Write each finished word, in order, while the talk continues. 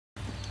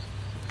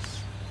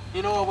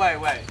You know what?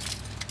 Wait.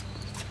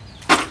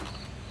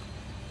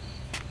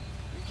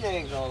 You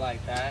can't go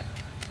like that.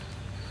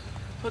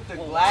 Put the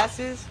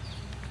glasses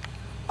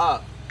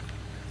up.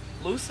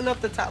 Loosen up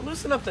the tie.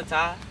 Loosen up the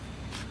tie.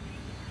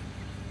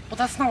 But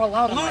that's not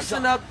allowed.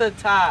 Loosen up the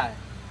tie,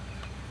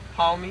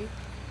 homie.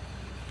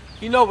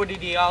 You know what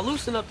it is, y'all.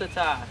 Loosen up the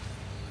tie.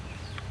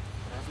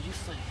 Whatever you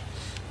say.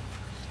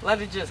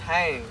 Let it just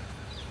hang.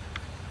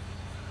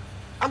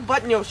 I'm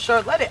buttoning your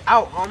shirt. Let it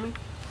out, homie.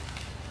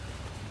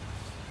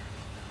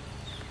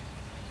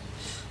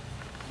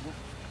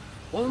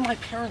 What would my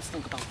parents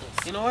think about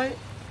this? You know what?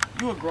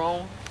 You a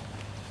grown.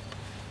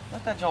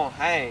 Let that joint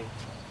hang.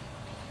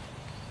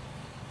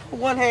 Put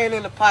one hand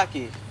in the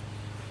pocket.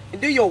 And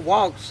do your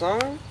walk,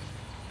 son.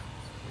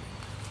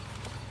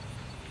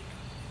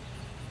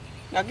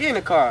 Now get in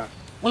the car.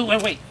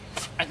 Wait.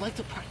 I'd like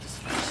to practice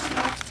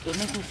first. It'll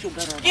make me feel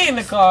better about Get in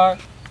the car.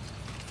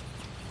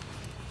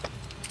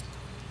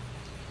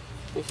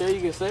 You sure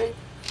you can say?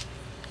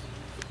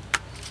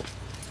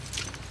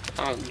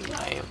 I am. I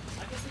can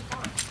say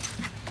fine.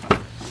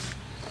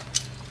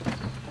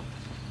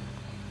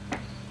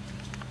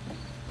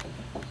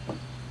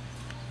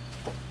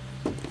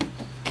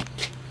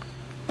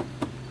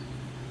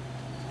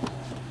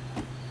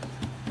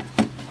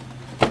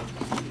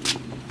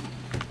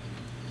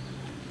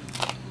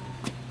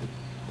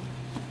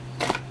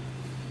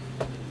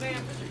 Man,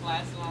 put your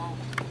glasses on.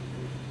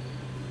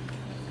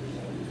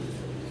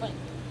 Wait.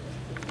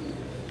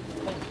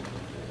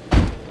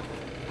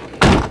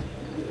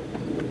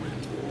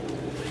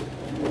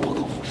 I'll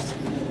go first.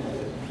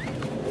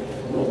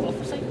 I'll go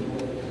for safety.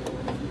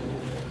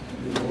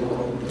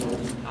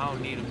 I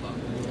don't need a buck.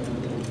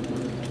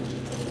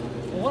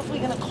 Well, what if we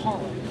get in a car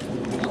wreck?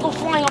 We'll go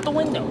flying out the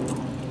window.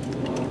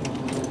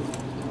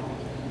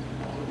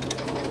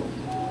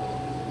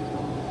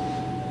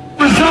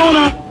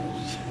 Arizona.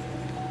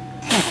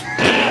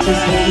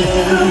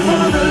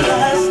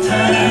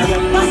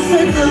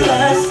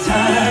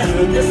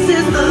 This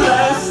is the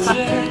last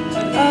time.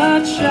 A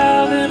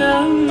child in a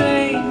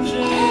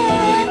manger.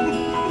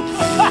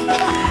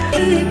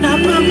 Not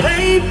my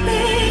baby,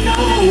 no.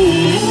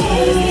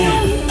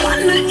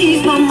 Wanna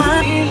ease my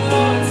mind.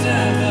 Long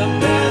time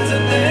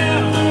abandoned their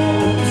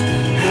homes.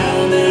 How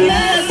many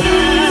last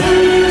time?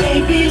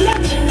 Baby,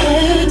 let your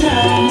hair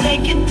down.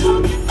 Make it to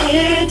the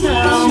air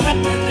now.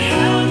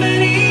 How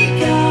many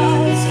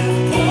guys have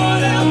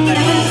poured out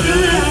their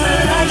blood?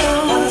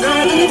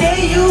 Another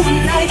day you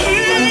and I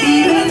can't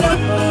even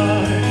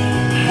apart.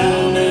 How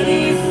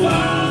many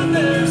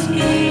fathers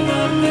gave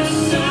up their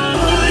son?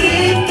 Put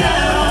it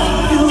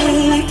down. You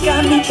really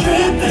got me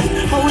tripping.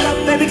 Hold up,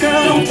 baby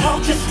girl, don't talk,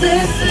 just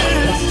listen.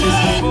 Let's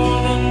just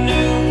for the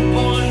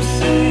newborn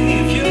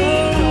savior.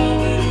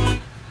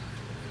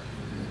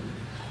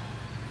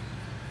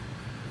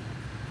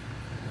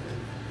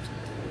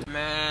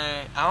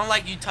 Man, I don't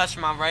like you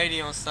touching my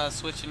radio and stuff,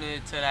 switching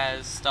it to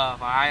that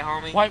stuff, alright,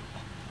 homie? Why?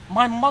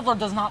 My mother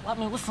does not let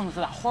me listen to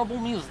that horrible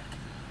music.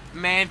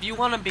 Man, if you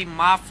want to be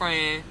my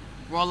friend,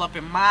 roll up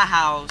in my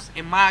house,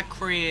 in my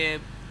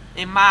crib,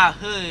 in my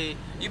hood,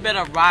 you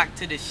better rock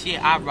to the shit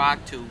I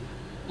rock to.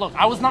 Look,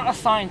 I was not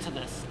assigned to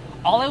this.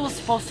 All I was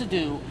supposed to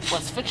do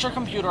was fix your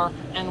computer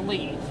and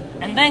leave.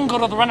 And then go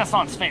to the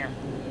Renaissance Fair.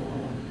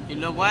 You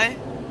know what?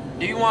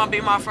 Do you want to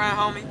be my friend,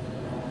 homie?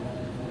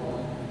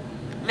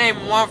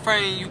 Name one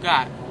friend you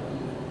got.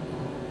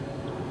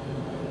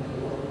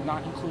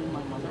 Not including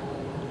my mother.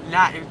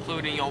 Not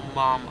including your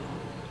mama.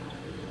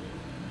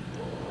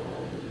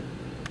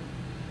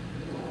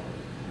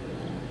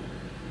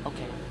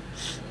 Okay.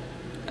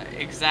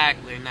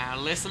 Exactly. Now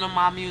listen to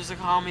my music,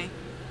 homie,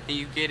 and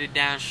you get it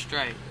down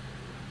straight.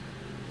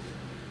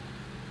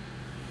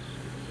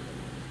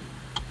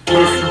 If you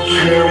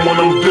can when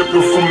I'm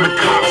dipping from the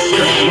cops.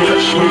 Catch me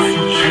if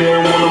you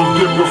can when I'm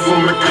dipping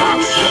from the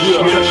cops.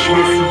 Catch me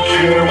if you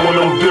can when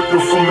I'm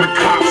dipping from the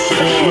cops.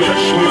 Catch me if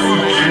you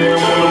can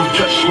when I'm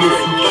catch me if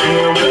you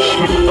can. Catch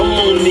me. I'm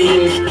on the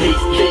interstate,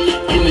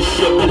 in the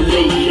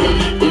Chevrolet,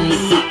 in the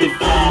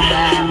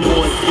 55,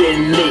 going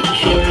 78,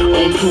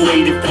 on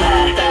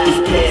 285, it's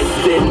past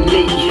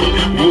 78,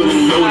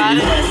 wouldn't know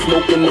it,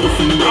 smoking on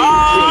some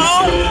Mary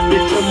J.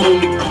 Bitch, I'm on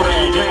the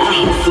grind, I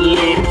hustle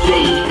every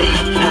day,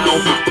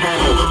 pound for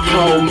pound,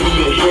 call me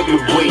a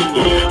heavyweight,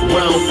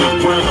 round for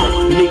round,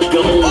 nigga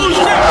on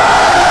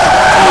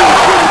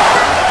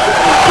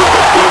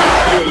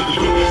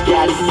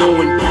got it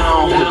going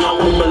down,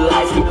 on my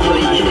license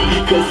plate,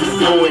 cause it's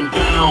going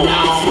down,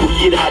 so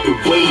get out the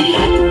way,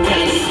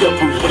 kind of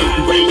separate,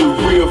 the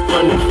real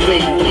from the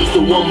fake, so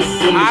I'ma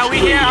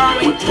demonstrate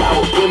with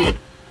our women.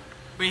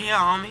 We here,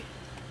 homie.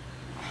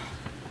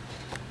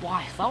 Why?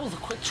 That was a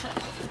quick trip.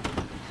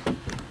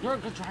 You're a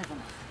good driver.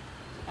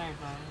 Thanks,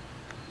 man.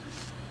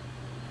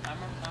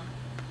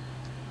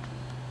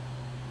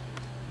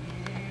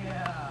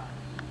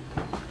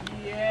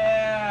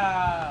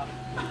 Yeah.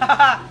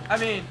 I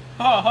mean,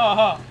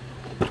 ha.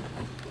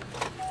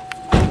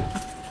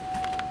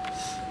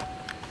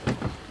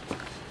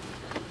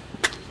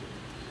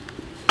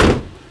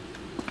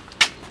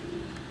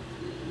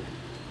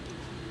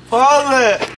 Pause it.